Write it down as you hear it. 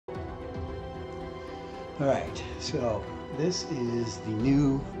Alright, so this is the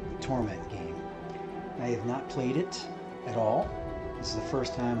new Torment game. I have not played it at all. This is the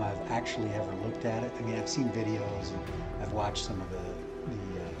first time I've actually ever looked at it. I mean, I've seen videos and I've watched some of the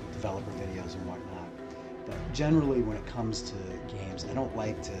developer videos and whatnot. But generally, when it comes to games, I don't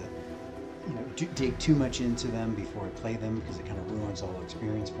like to dig too much into them before I play them because it kind of ruins the whole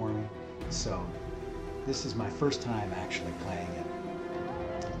experience for me. So this is my first time actually playing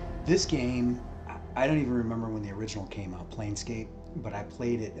it. This game, I don't even remember when the original came out, Planescape, but I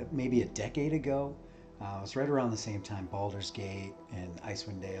played it maybe a decade ago. It was right around the same time Baldur's Gate and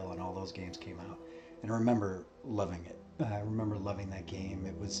Icewind Dale and all those games came out. And I remember loving it. I remember loving that game.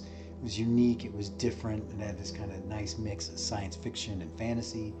 It was unique, it was different, and it had this kind of nice mix of science fiction and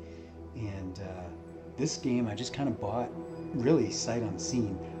fantasy. And this game I just kind of bought really sight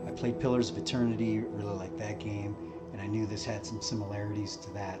unseen. I played Pillars of Eternity, really liked that game, and I knew this had some similarities to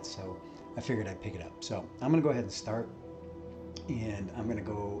that, so I figured I'd pick it up. So I'm going to go ahead and start, and I'm going to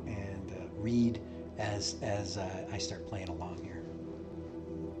go and read as I start playing along here.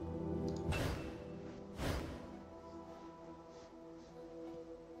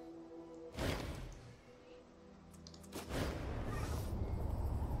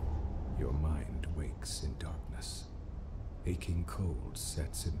 Your mind wakes in darkness. Aching cold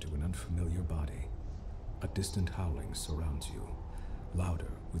sets into an unfamiliar body. A distant howling surrounds you,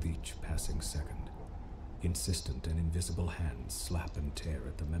 louder with each passing second. Insistent and invisible hands slap and tear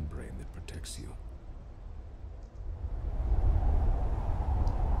at the membrane that protects you.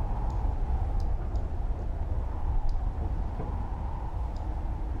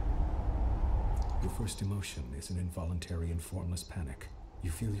 Your first emotion is an involuntary and formless panic.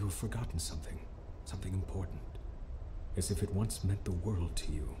 You feel you have forgotten something important. As if it once meant the world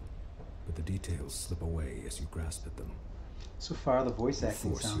to you, but the details slip away as you grasp at them. So far, the voice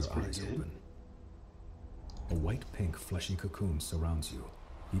acting sounds pretty good. Open. A white-pink fleshy cocoon surrounds you.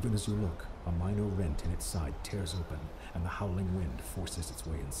 Even as you look, a minor rent in its side tears open, and the howling wind forces its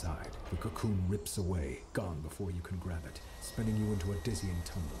way inside. The cocoon rips away, gone before you can grab it, spinning you into a dizzying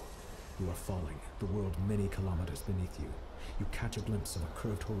tumble. You are falling, the world many kilometers beneath you. You catch a glimpse of a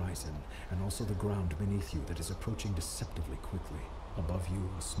curved horizon, and also the ground beneath you that is approaching deceptively quickly. Above you,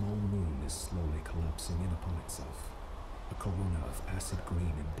 a small moon is slowly collapsing in upon itself. A corona of acid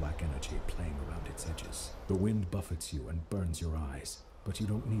green and black energy playing around its edges. The wind buffets you and burns your eyes, but you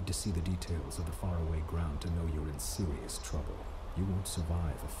don't need to see the details of the faraway ground to know you're in serious trouble. You won't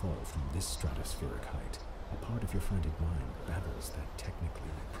survive a fall from this stratospheric height. A part of your frantic mind babbles that technically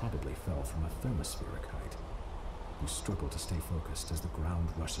you probably fell from a thermospheric height. You struggle to stay focused as the ground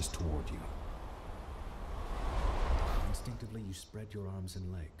rushes toward you. Instinctively, you spread your arms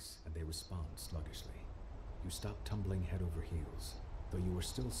and legs, and they respond sluggishly. You stop tumbling head over heels. Though you are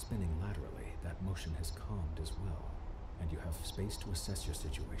still spinning laterally, that motion has calmed as well, and you have space to assess your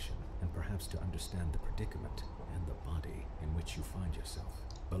situation, and perhaps to understand the predicament and the body in which you find yourself.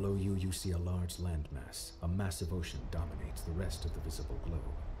 Below you, you see a large landmass. A massive ocean dominates the rest of the visible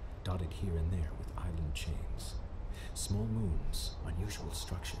globe, dotted here and there with island chains. Small moons, unusual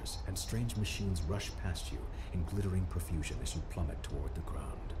structures, and strange machines rush past you in glittering profusion as you plummet toward the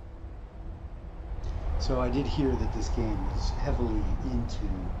ground. So I did hear that this game was heavily into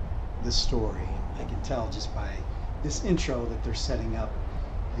the story, and I can tell just by this intro that they're setting up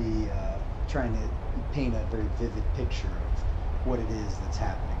trying to paint a very vivid picture of what it is that's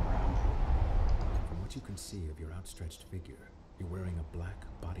happening around you. From what you can see of your outstretched figure, you're wearing a black,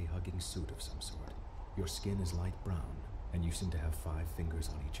 body-hugging suit of some sort. Your skin is light brown, and you seem to have 5 fingers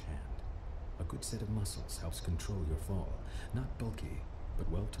on each hand. A good set of muscles helps control your fall. Not bulky,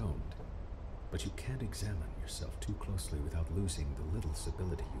 but well-toned. But you can't examine yourself too closely without losing the little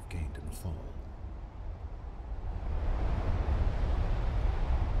stability you've gained in the fall.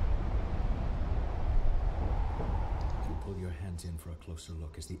 You pull your hands in for a closer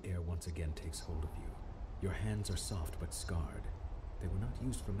look as the air once again takes hold of you. Your hands are soft but scarred. They were not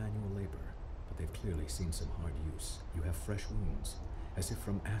used for manual labor, but they've clearly seen some hard use. You have fresh wounds, as if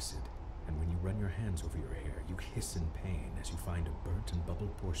from acid, and when you run your hands over your hair, you hiss in pain as you find a burnt and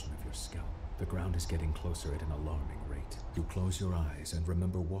bubbled portion of your scalp. The ground is getting closer at an alarming rate. You close your eyes and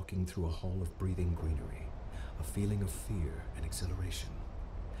remember walking through a hall of breathing greenery, a feeling of fear and exhilaration.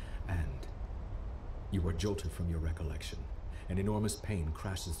 And you are jolted from your recollection. An enormous pain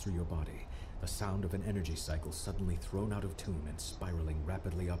crashes through your body. The sound of an energy cycle suddenly thrown out of tune and spiraling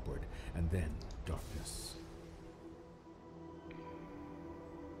rapidly upward, and then darkness.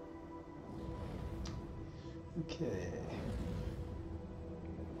 Okay.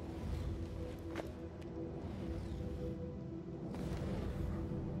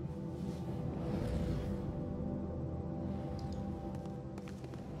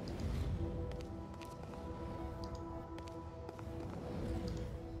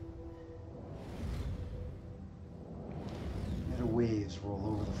 waves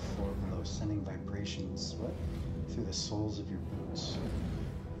roll over the floor below, sending vibrations through the soles of your boots.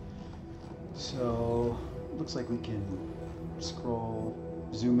 So, looks like we can scroll,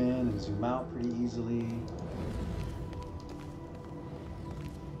 zoom in and zoom out pretty easily.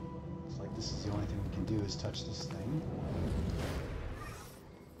 Looks like this is the only thing we can do is touch this thing.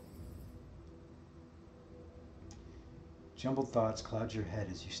 Jumbled thoughts cloud your head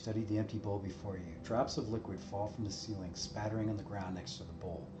as you study the empty bowl before you. Drops of liquid fall from the ceiling, spattering on the ground next to the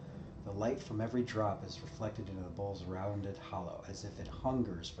bowl. The light from every drop is reflected into the bowl's rounded hollow, as if it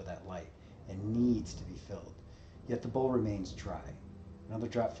hungers for that light and needs to be filled. Yet the bowl remains dry. Another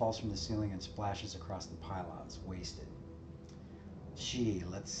drop falls from the ceiling and splashes across the pylons, wasted. Gee,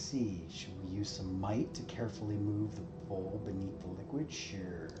 let's see. Should we use some might to carefully move the bowl beneath the liquid?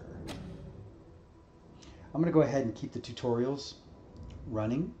 Sure. I'm going to go ahead and keep the tutorials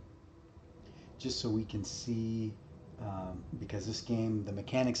running just so we can see, because this game, the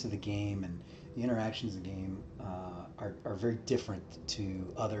mechanics of the game and the interactions of the game are very different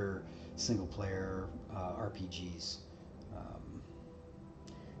to other single-player RPGs.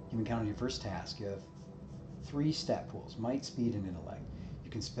 You encounter your first task. You have 3 stat pools: might, speed, and intellect. You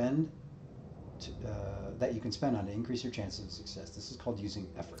can spend that you can spend on to increase your chances of success. This is called using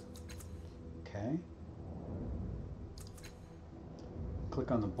effort. Okay. Click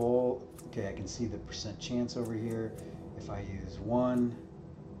on the bowl. Okay, I can see the percent chance over here. If I use 1,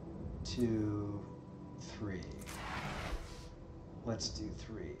 2, 3. Let's do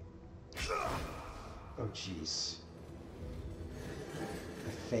 3. Oh, jeez.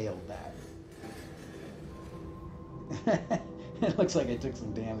 I failed that. It looks like I took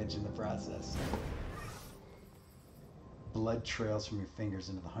some damage in the process. Blood trails from your fingers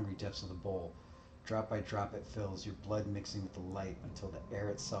into the hungry depths of the bowl. Drop by drop it fills, your blood mixing with the light until the air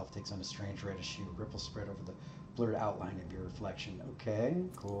itself takes on a strange reddish hue. Ripples spread over the blurred outline of your reflection. Okay,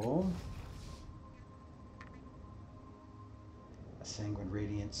 cool. A sanguine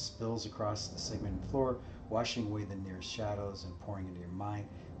radiance spills across the segmented floor, washing away the nearest shadows and pouring into your mind,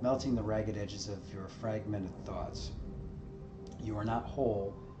 melting the ragged edges of your fragmented thoughts. You are not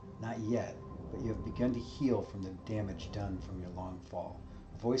whole, not yet, but you have begun to heal from the damage done from your long fall.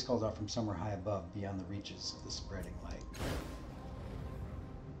 A voice calls out from somewhere high above, beyond the reaches of the spreading light.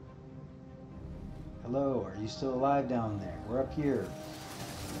 Hello, are you still alive down there? We're up here.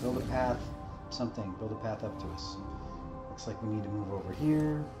 Build a path, build a path up to us. Looks like we need to move over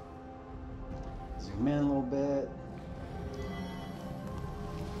here. Zoom in a little bit.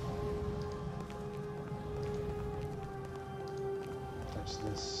 Touch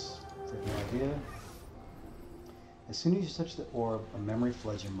this, I have no idea. As soon as you touch the orb, a memory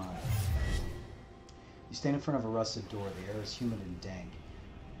floods your mind. You stand in front of a rusted door. The air is humid and dank.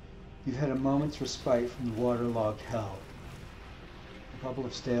 You've had a moment's respite from the waterlogged hell. A bubble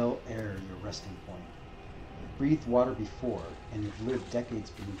of stale air, your resting point. You've breathed water before, and you've lived decades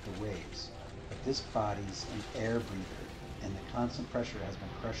beneath the waves. But this body's an air breather, and the constant pressure has been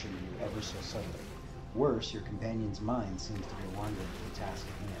crushing you ever so subtly. Worse, your companion's mind seems to be wandering from the task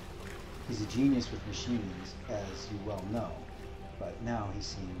at hand. He's a genius with machines, as you well know, but now he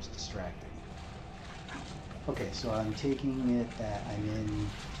seems distracting. Okay, so I'm taking it that I'm in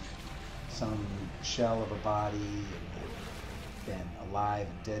some shell of a body, and I've been alive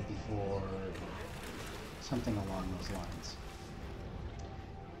and dead before, something along those lines.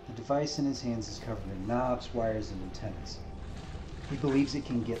 The device in his hands is covered in knobs, wires, and antennas. He believes it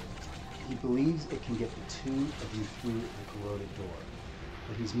can get the two of you through the corroded door.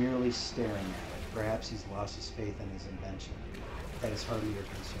 But he's merely staring at it. Perhaps he's lost his faith in his invention. That is hardly your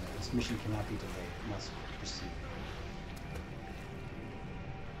concern. This mission cannot be delayed. It must proceed.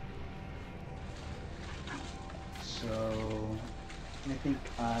 So, I think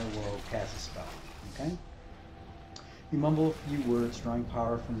I will cast a spell, okay? You mumble a few words, drawing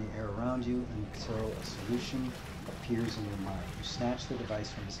power from the air around you until a solution appears in your mind. You snatch the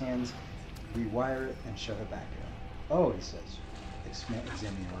device from his hands, rewire it, and shove it back in. Oh, he says,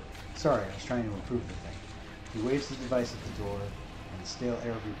 examining your work. Sorry, I was trying to improve the thing. He waves the device at the door, and the stale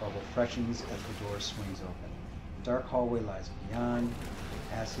air of your bubble freshens as the door swings open. A dark hallway lies beyond,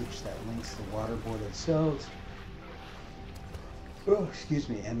 a passage that links the waterboarded cells,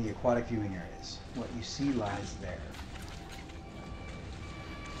 and the aquatic viewing areas. What you see lies there.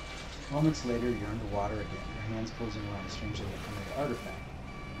 Moments later, you're underwater again, your hands closing around a strangely familiar artifact.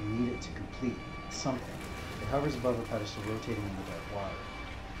 You need it to complete something. It hovers above a pedestal, rotating in the dark water.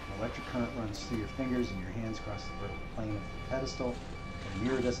 An electric current runs through your fingers, and your hands cross the vertical plane of the pedestal. The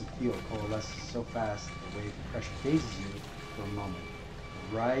mirror doesn't feel it coalesces so fast that the wave of pressure phases you for a moment.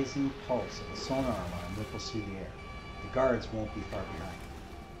 The rising pulse of a sonar alarm ripples through the air. The guards won't be far behind.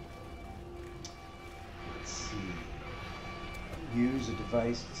 Let's see. Use a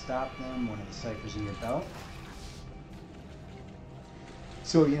device to stop them, one of the ciphers in your belt.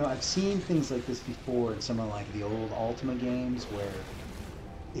 So, you know, I've seen things like this before in some of like the old Ultima games where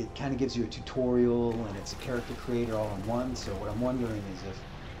it kind of gives you a tutorial and it's a character creator all in one. So what I'm wondering is if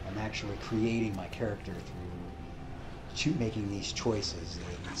I'm actually creating my character through making these choices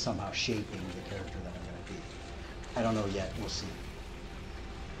and somehow shaping the character that I'm going to be. I don't know yet. We'll see.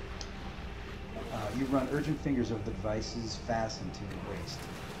 You run urgent fingers over the devices fastened to your waist,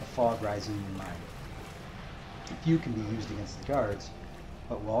 a fog rising in your mind. A few can be used against the guards,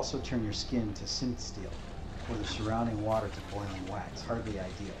 but will also turn your skin to synth steel, or the surrounding water to boiling wax, hardly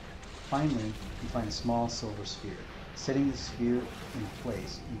ideal. Finally, you find a small silver sphere. Setting the sphere in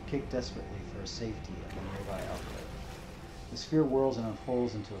place, you kick desperately for a safety of a nearby alcove. The sphere whirls and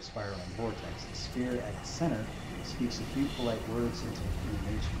unfolds into a spiraling vortex. The sphere at its center speaks a few polite words into an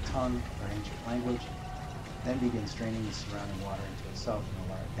ancient tongue or ancient language, then begins draining the surrounding water into itself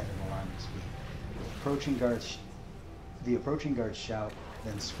at an alarming speed. The approaching guards shout,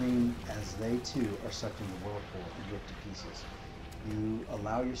 then scream as they too are sucked into the whirlpool and ripped to pieces. You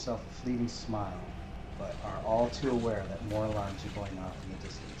allow yourself a fleeting smile, but are all too aware that more alarms are going off in the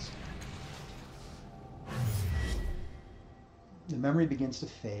distance. The memory begins to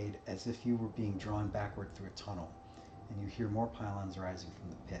fade as if you were being drawn backward through a tunnel, and you hear more pylons rising from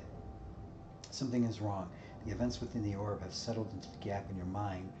the pit. Something is wrong. The events within the orb have settled into the gap in your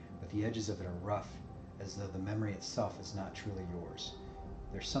mind, but the edges of it are rough, as though the memory itself is not truly yours.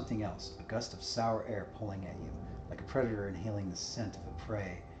 There's something else, a gust of sour air pulling at you, like a predator inhaling the scent of a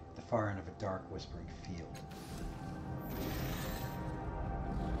prey at the far end of a dark, whispering field.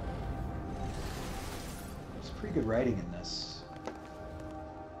 There's pretty good writing in this.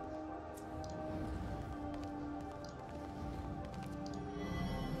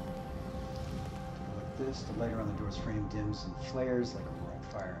 Like this, the light around the door's frame dims and flares like a roaring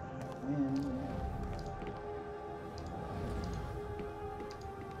fire in a high wind.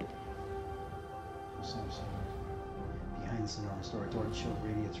 Behind this enormous door, a door chill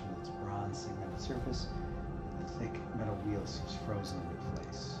radiates from its bronze segmented surface, and the thick metal wheel seems frozen into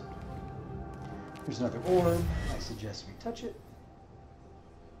place. There's another orb. I suggest we touch it.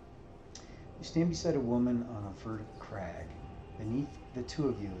 You stand beside a woman on a verdant crag. Beneath the two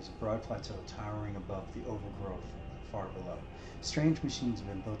of you is a broad plateau towering above the overgrowth far below. Strange machines have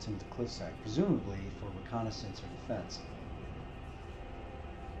been built into the cliffside, presumably for reconnaissance or defense.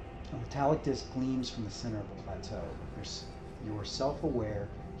 A metallic disc gleams from the center of the plateau. There's your self-aware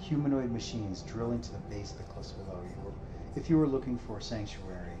humanoid machines drill into the base of the cliffs below you. If you were looking for a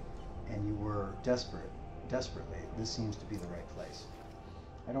sanctuary and you were desperately, this seems to be the right place.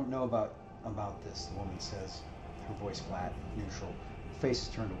 I don't know about this, the woman says, her voice flat, neutral, her face is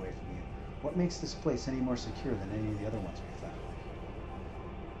turned away from you. What makes this place any more secure than any of the other ones we've found?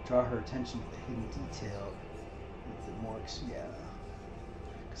 Draw her attention to the hidden detail. A bit more, yeah.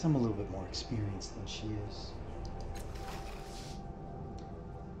 Because I'm a little bit more experienced than she is.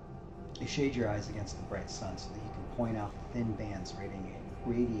 You shade your eyes against the bright sun so that you can point out the thin bands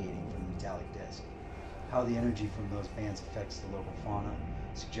radiating from the metallic disc. How the energy from those bands affects the local fauna,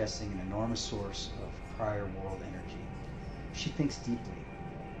 suggesting an enormous source of prior world energy. She thinks deeply.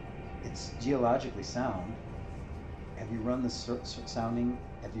 It's geologically sound. Have you run the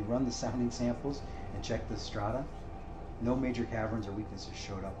sounding samples and checked the strata? No major caverns or weaknesses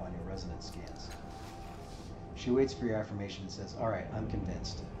showed up on your resonance scans. She waits for your affirmation and says, "All right, I'm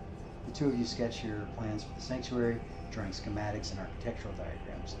convinced." The two of you sketch your plans for the sanctuary, drawing schematics and architectural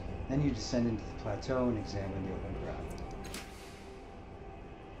diagrams. Then you descend into the plateau and examine the open ground.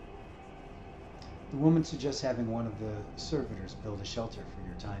 The woman suggests having one of the servitors build a shelter for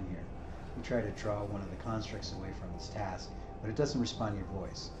your time here. You try to draw one of the constructs away from its task, but it doesn't respond to your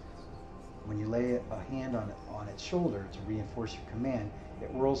voice. When you lay a hand on its shoulder to reinforce your command,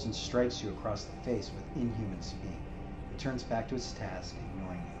 it whirls and strikes you across the face with inhuman speed. It turns back to its task,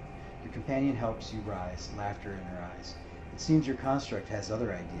 ignoring you. Your companion helps you rise, laughter in her eyes. It seems your construct has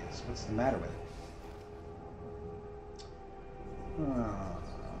other ideas. What's the matter with it?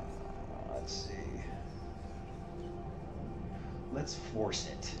 Let's see. Let's force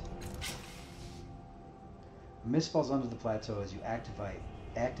it. A mist falls onto the plateau as you activate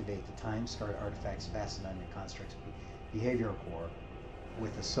the time-scarred artifacts fastened on your construct's behavioral core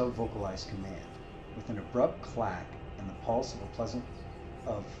with a sub-vocalized command. With an abrupt clack and the pulse of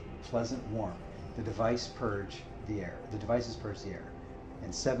pleasant warmth, the devices purge the air,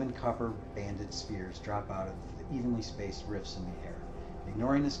 and 7 copper-banded spheres drop out of the evenly spaced rifts in the air.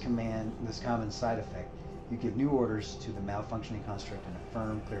 Ignoring this common side effect, You give new orders to the malfunctioning construct in a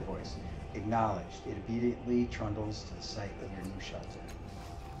firm, clear voice. Acknowledged. It immediately trundles to the site of your new shelter.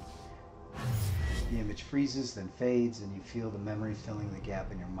 The image freezes, then fades, and you feel the memory filling the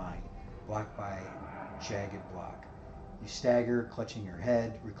gap in your mind, blocked by a jagged block. You stagger, clutching your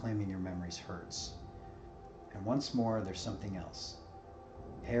head, reclaiming your memory's hurts. And once more, there's something else.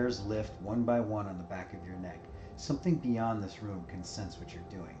 Hairs lift one by one on the back of your neck. Something beyond this room can sense what you're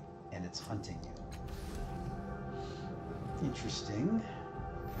doing, and it's hunting you. Interesting.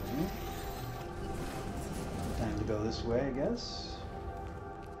 Okay. Time to go this way, I guess.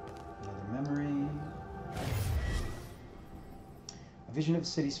 Another memory. A vision of a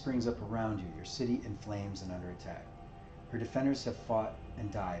city springs up around you, your city in flames and under attack. Her defenders have fought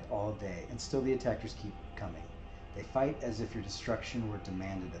and died all day, and still the attackers keep coming. They fight as if your destruction were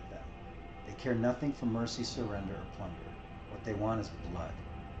demanded of them. They care nothing for mercy, surrender, or plunder. What they want is blood.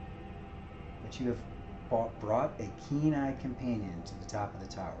 But you have brought a keen-eyed companion to the top of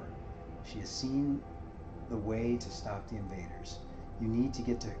the tower. She has seen the way to stop the invaders. You need to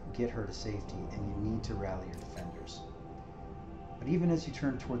get her to safety, and you need to rally your defenders. But even as you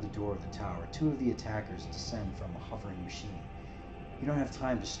turn toward the door of the tower, two of the attackers descend from a hovering machine. You don't have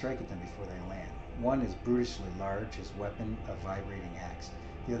time to strike at them before they land. One is brutishly large, his weapon a vibrating axe.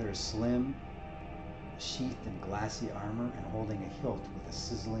 The other is slim, sheathed in glassy armor, and holding a hilt with a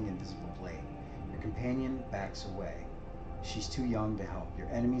sizzling invisible blade. Your companion backs away. She's too young to help. Your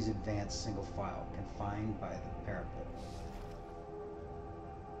enemies advance single file, confined by the parapet.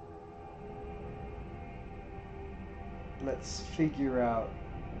 Let's figure out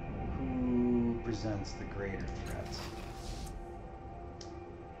who presents the greater threat.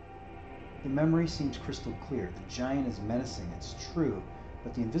 The memory seems crystal clear. The giant is menacing, it's true,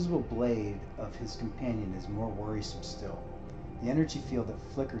 but the invisible blade of his companion is more worrisome still. The energy field that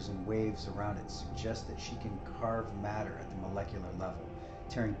flickers and waves around it suggests that she can carve matter at the molecular level,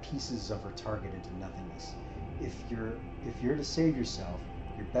 tearing pieces of her target into nothingness. If you're to save yourself,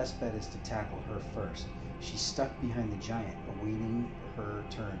 your best bet is to tackle her first. She's stuck behind the giant, awaiting her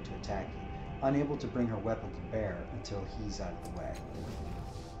turn to attack you, unable to bring her weapon to bear until he's out of the way.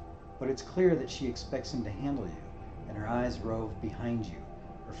 But it's clear that she expects him to handle you, and her eyes rove behind you,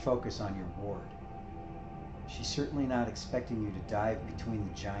 her focus on your ward. She's certainly not expecting you to dive between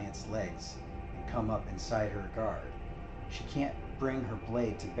the giant's legs and come up inside her guard. She can't bring her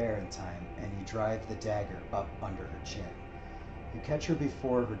blade to bear in time, and you drive the dagger up under her chin. You catch her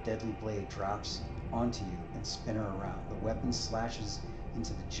before her deadly blade drops onto you and spin her around. The weapon slashes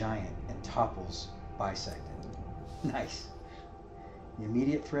into the giant and topples, bisected. Nice. The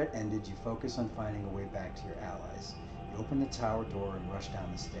immediate threat ended, you focus on finding a way back to your allies. You open the tower door and rush down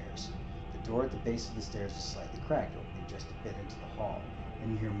the stairs. The door at the base of the stairs is slightly cracked, opening just a bit into the hall,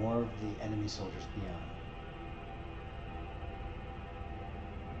 and you hear more of the enemy soldiers beyond.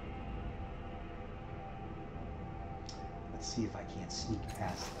 Let's see if I can't sneak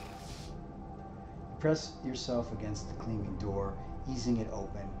past them. You press yourself against the gleaming door, easing it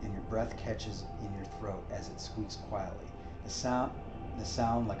open, and your breath catches in your throat as it squeaks quietly. The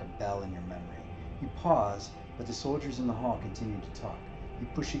sound like a bell in your memory. You pause, but the soldiers in the hall continue to talk. You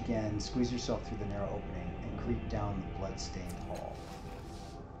push again, squeeze yourself through the narrow opening, and creep down the blood-stained hall.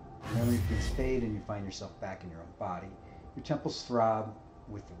 The memory begins to fade, and you find yourself back in your own body. Your temples throb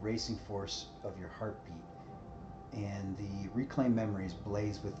with the racing force of your heartbeat, and the reclaimed memories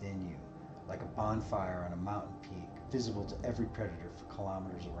blaze within you like a bonfire on a mountain peak, visible to every predator for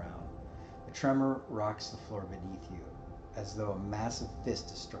kilometers around. A tremor rocks the floor beneath you, as though a massive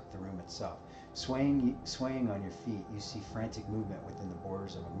fist has struck the room itself. Swaying on your feet, you see frantic movement within the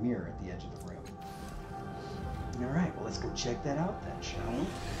borders of a mirror at the edge of the room. All right, well, let's go check that out then, shall we?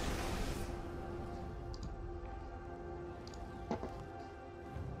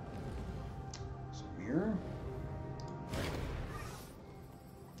 So, mirror. The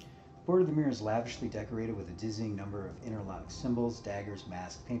board of the mirror is lavishly decorated with a dizzying number of interlocked symbols, daggers,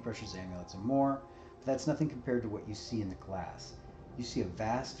 masks, paintbrushes, amulets, and more. But that's nothing compared to what you see in the glass. You see a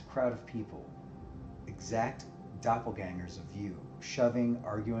vast crowd of people, exact doppelgangers of you, shoving,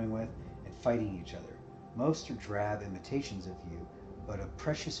 arguing with, and fighting each other. Most are drab imitations of you, but a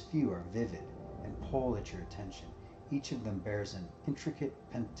precious few are vivid and pull at your attention. Each of them bears an intricate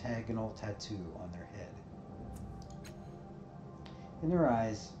pentagonal tattoo on their head. In their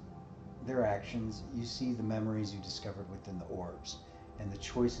eyes, their actions, you see the memories you discovered within the orbs, and the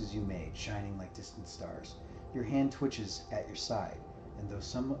choices you made, shining like distant stars. Your hand twitches at your side, and though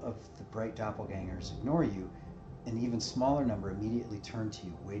some of the bright doppelgangers ignore you, an even smaller number immediately turn to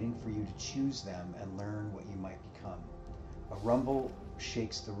you, waiting for you to choose them and learn what you might become. A rumble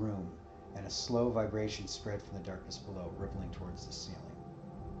shakes the room, and a slow vibration spread from the darkness below, rippling towards the ceiling.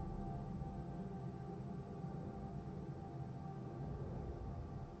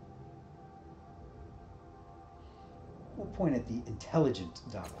 We'll point at the intelligent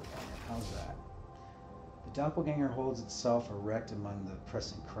doppelganger. How's that? The doppelganger holds itself erect among the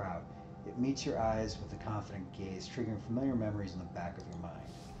pressing crowd. It meets your eyes with a confident gaze, triggering familiar memories in the back of your mind.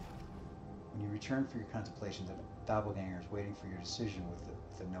 When you return for your contemplation, the doppelganger is waiting for your decision with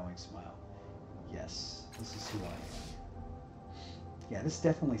a knowing smile. Yes, this is who I am. Yeah, this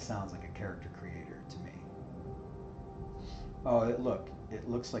definitely sounds like a character creator to me. Oh, it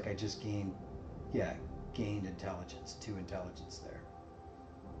looks like I just gained intelligence, 2 intelligence there.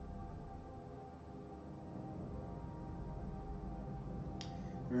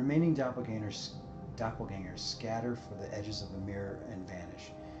 The remaining doppelgangers scatter for the edges of the mirror and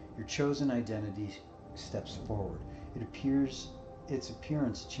vanish. Your chosen identity steps forward. Its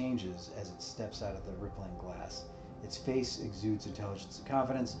appearance changes as it steps out of the rippling glass. Its face exudes intelligence and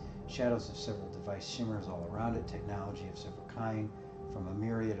confidence. Shadows of several devices shimmers all around it, technology of several kinds from a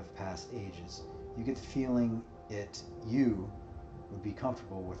myriad of past ages. You get the feeling you would be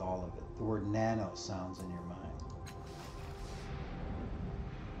comfortable with all of it. The word nano sounds in your mind.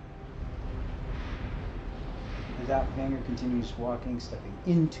 The doppelganger continues walking, stepping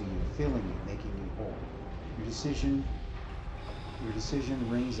into you, filling you, making you whole. Your decision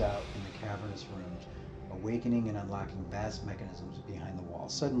rings out in the cavernous rooms, awakening and unlocking vast mechanisms behind the wall.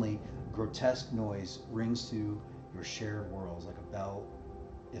 Suddenly, a grotesque noise rings to your shared worlds like a bell.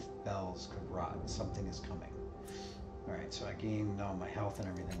 If bells could rot, something is coming. Alright, so I gained all my health and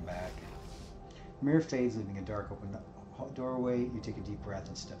everything back. The mirror fades, leaving a dark open doorway. You take a deep breath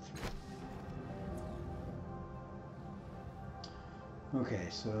and step through. Okay,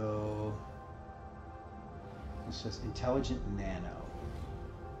 so it says intelligent nano.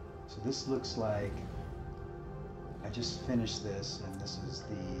 So this looks like I just finished this, and this is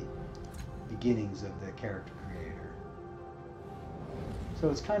the beginnings of the character creator. So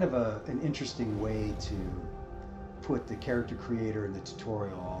it's kind of an interesting way to put the character creator and the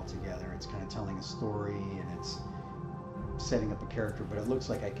tutorial all together. It's kind of telling a story and it's setting up a character, but it looks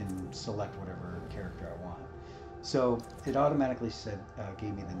like I can select whatever character I want. So it automatically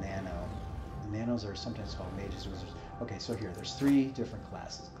gave me the nano. The nanos are sometimes called mages, wizards. Okay, so here, there's 3 different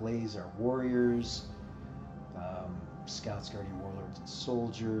classes. Glaze are warriors, scouts, guardian, warlords, and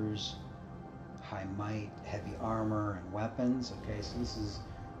soldiers. High might, heavy armor, and weapons. Okay, so this is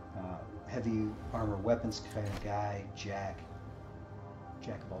heavy armor weapons kind of guy. Jack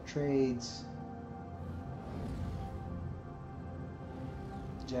of all trades.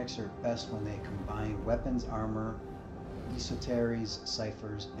 Jacks are best when they combine weapons, armor, esoteries,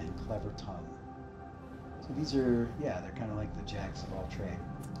 ciphers, and clever tongue. So these are, they're kind of like the jacks of all trade.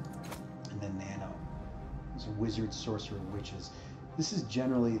 And then nano. These are wizards, sorcerer, witches. This is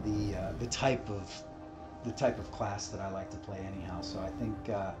generally the type of class that I like to play anyhow. So I think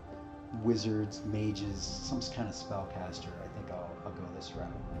wizards, mages, some kind of spellcaster. I think I'll go this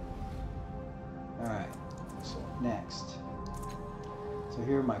route. All right. So next. So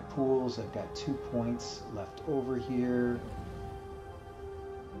here are my pools. I've got 2 points left over here.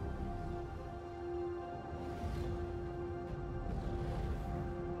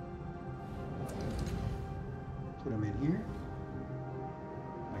 Put them in here.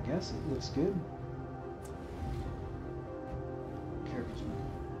 I guess it looks good. Characters.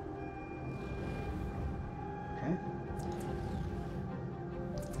 Okay.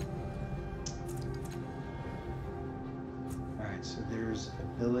 Alright, so there's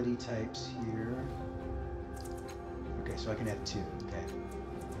ability types here. Okay, so I can have 2. Okay.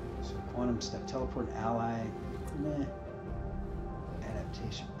 So quantum step, teleport, ally, meh.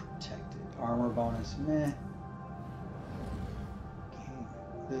 Adaptation, protected. Armor bonus, meh.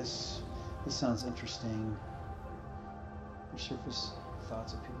 This sounds interesting. Your surface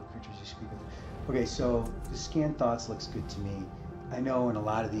thoughts of people, creatures you speak with. Okay, so the scan thoughts looks good to me. I know in a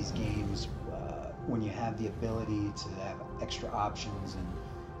lot of these games, when you have the ability to have extra options and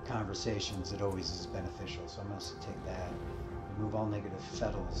conversations, it always is beneficial. So I'm going to take that. Remove all negative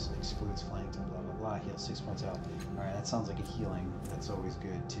fettles, excludes flank time, blah blah blah. Heal 6 points out. All right, that sounds like a healing. That's always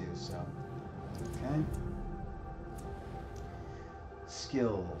good too. So, okay.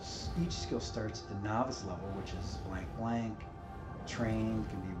 Skills. Each skill starts at the novice level, which is blank blank. Trained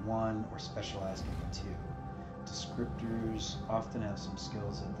can be 1, or specialized can be 2. Descriptors often have some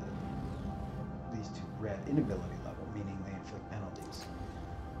skills at these 2 red inability level, meaning they inflict penalties.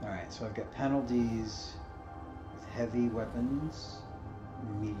 Alright, so I've got penalties with heavy weapons,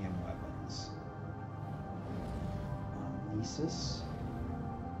 medium weapons, Nesis,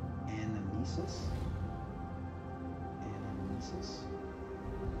 and then Anamnesis? Anamnesis?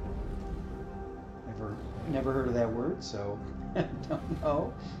 Never heard of that word, so I don't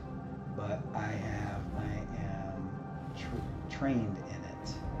know. But I am trained in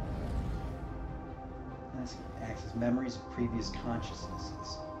it. This acts as memories of previous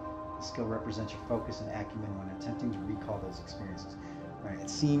consciousnesses. The skill represents your focus and acumen when attempting to recall those experiences. Right, it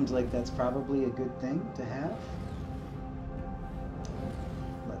seems like that's probably a good thing to have.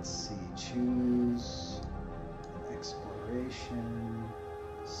 Let's see, choose an exploration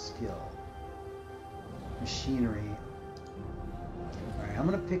skill. Machinery. Alright, I'm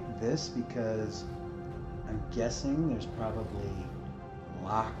going to pick this because I'm guessing there's probably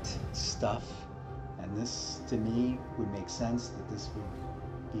locked stuff, and this to me would make sense that this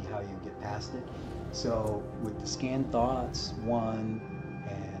would be how you get past it. So with the scan thoughts one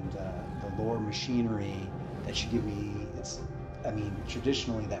and the lore machinery, that should give me,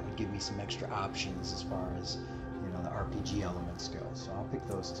 traditionally that would give me some extra options as far as, the RPG elements go. So I'll pick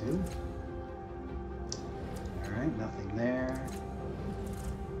those two. Alright, nothing there.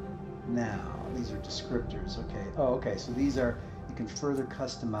 Now, these are descriptors. Okay. Oh, okay. So these are, you can further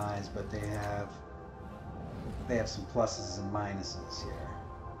customize, but they have some pluses and minuses here.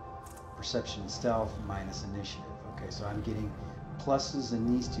 Perception and stealth minus initiative. Okay, so I'm getting pluses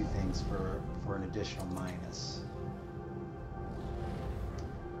in these two things for an additional minus.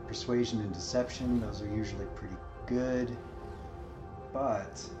 Persuasion and deception, those are usually pretty good.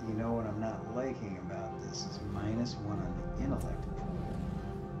 But, you know what I'm not liking about this is -1 on the intellect pool.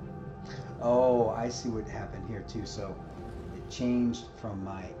 Oh, I see what happened here too. So it changed from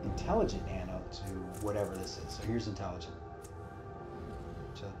my intelligent nano to whatever this is. So here's intelligent.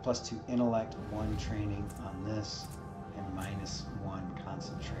 So +2 intellect, 1 training on this, and -1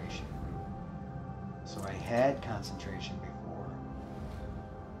 concentration. So I had concentration before.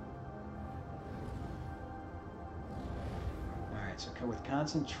 Alright, so with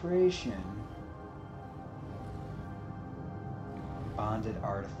concentration, bonded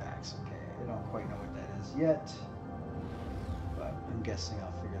artifacts. Okay, I don't quite know what that is yet, but I'm guessing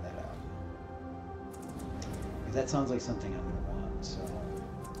I'll figure that out. Because that sounds like something I'm going to want, so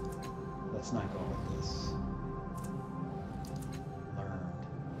let's not go with this. Learned.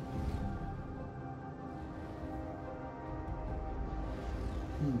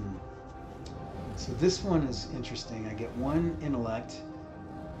 So this one is interesting. I get 1 intellect,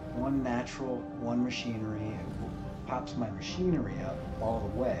 1 natural, 1 machinery. It pops my machinery up all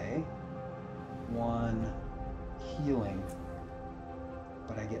the way. 1 healing,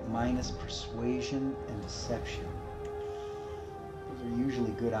 but I get minus persuasion and deception. Those are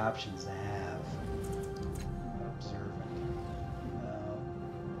usually good options to have. Observant. No.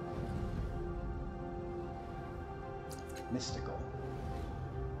 Mystical.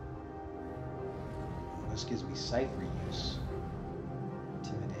 Well, this gives me cipher use.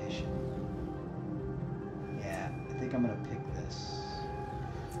 Intimidation. Yeah, I think I'm going to pick this.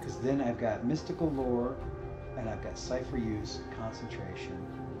 Because then I've got mystical lore, and I've got cipher use, concentration.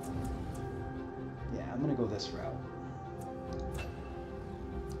 Yeah, I'm going to go this route.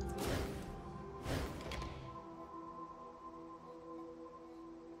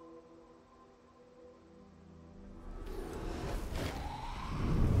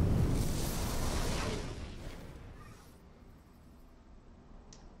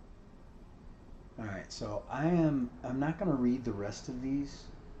 Alright, so I'm not going to read the rest of these.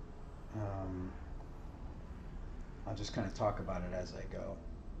 I'll just kind of talk about it as I go.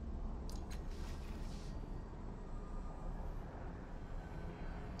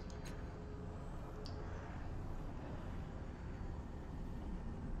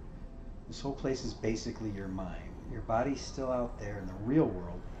 This whole place is basically your mind. Your body's still out there in the real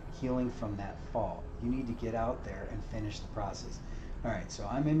world, healing from that fall. You need to get out there and finish the process. Alright, so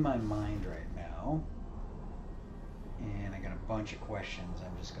I'm in my mind right now. And I got a bunch of questions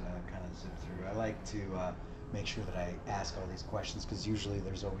I'm just going to kind of zip through. I like to make sure that I ask all these questions because usually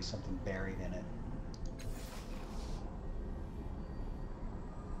there's always something buried in it.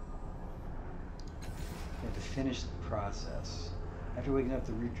 You have to finish the process. After waking up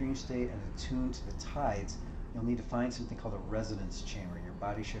the dream state and attuned to the tides, you'll need to find something called a resonance chamber. Your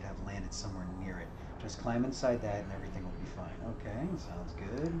body should have landed somewhere near it. Just climb inside that and everything will be fine. Okay, sounds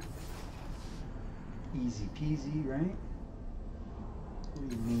good. Easy peasy, right? What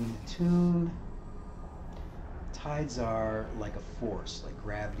do you mean attune? Tides are like a force, like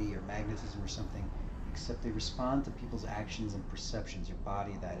gravity or magnetism or something, except they respond to people's actions and perceptions. Your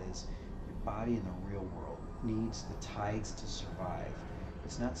body, that is, your body in the real world needs the tides to survive.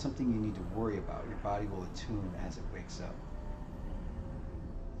 It's not something you need to worry about. Your body will attune as it wakes up.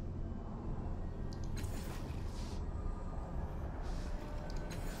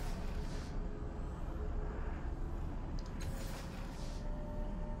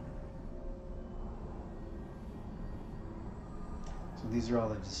 these are all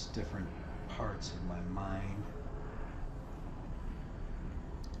the just different parts of my mind.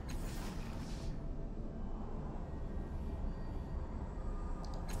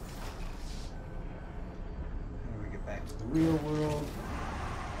 How do we get back to the real world?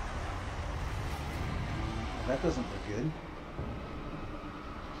 That doesn't look good.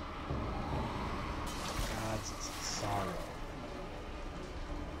 Gods, it's sorrow.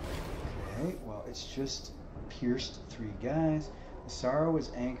 Okay, well, it's just pierced 3 guys. The sorrow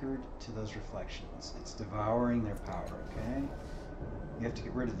is anchored to those reflections. It's devouring their power, okay? You have to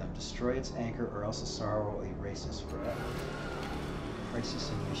get rid of them. Destroy its anchor or else the sorrow will erase us forever.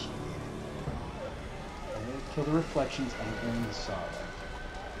 Crisis initiated. Okay, kill the reflections anchoring the sorrow.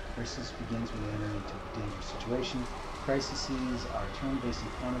 Crisis begins when we enter into a dangerous situation. Crises are turn-based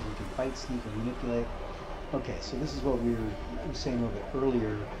encounters. We can fight, sneak, or manipulate. Okay, so this is what we were saying a little bit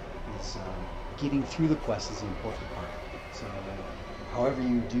earlier, is getting through the quest is the important part. So however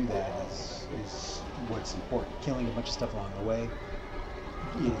you do that is what's important. Killing a bunch of stuff along the way,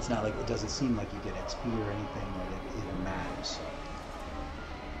 it's not like, it doesn't seem like you get XP or anything, but it even matters.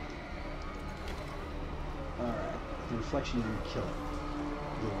 Alright, the reflection, you can kill it.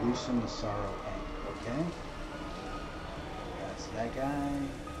 You'll loosen the sorrow anchor, okay? That's that guy.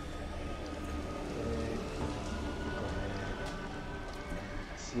 Okay. Go ahead.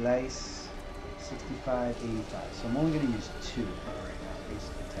 Slice. 65, 85. So I'm only going to use 2 right now,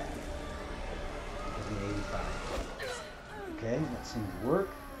 basic attack. Give me 85. Okay, that seems to work.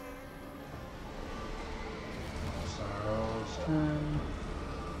 Sorrow's turn.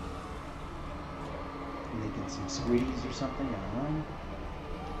 Making some squiddies or something, I don't know.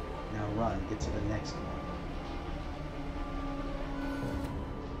 Now run, get to the next one.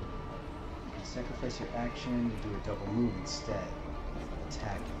 You can sacrifice your action to do a double move instead.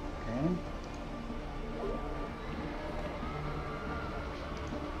 Attacking, okay?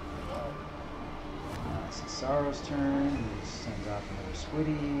 It's Sorrow's turn. He sends off another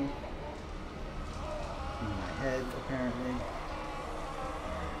squiddy. In my head, apparently.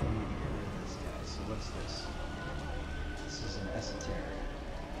 Alright, I need to get rid of this guy. So what's this? This is an esoteric.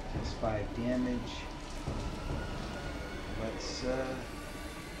 Deals 5 damage. Let's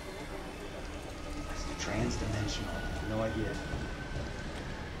that's trans-dimensional. No idea.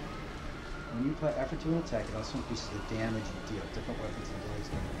 When you apply effort to an attack, it also increases the damage you deal. Different weapons and abilities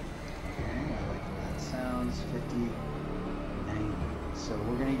can. Okay, I like how that sounds. 50, 90. So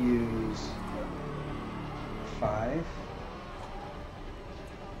we're going to use 5.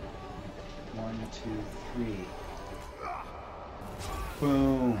 1, 2, 3.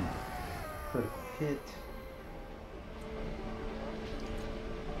 Boom. Critical hit.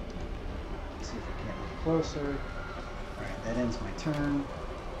 Let's see if we can get closer. Alright, that ends my turn.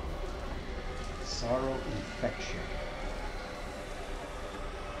 Sorrow infection.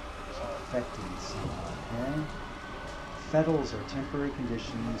 Affecting someone, okay? Fettles are temporary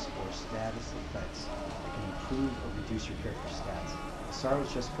conditions or status effects that can improve or reduce your character's stats. Sorrow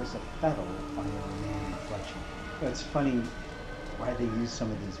just puts a fettle on your remaining reflection. But it's funny why they use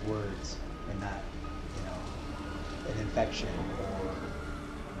some of these words and not, you know, an infection or,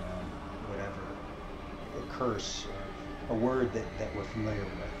 you know, whatever, a curse, or a word that we're familiar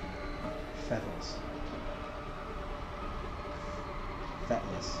with. Fettles.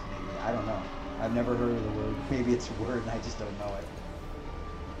 Fetless, maybe. I don't know. I've never heard of the word. Maybe it's a word and I just don't know it.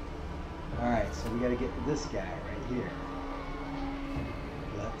 Alright, so we gotta get this guy right here.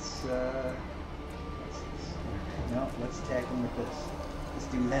 Let's attack him with this. Let's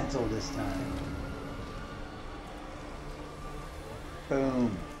do mental this time.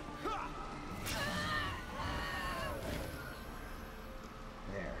 Boom.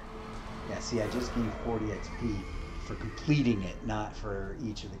 There. Yeah, see, I just gained 40 XP for completing it, not for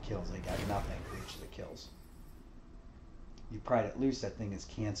each of the kills. I got nothing for each of the kills. You pried it loose, that thing is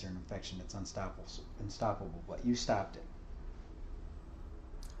cancer and infection. It's unstoppable, but you stopped it.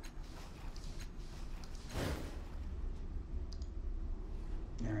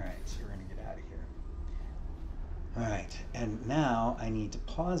 Alright, so we're going to get out of here. Alright, and now I need to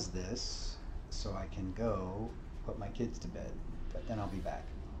pause this so I can go put my kids to bed, but then I'll be back.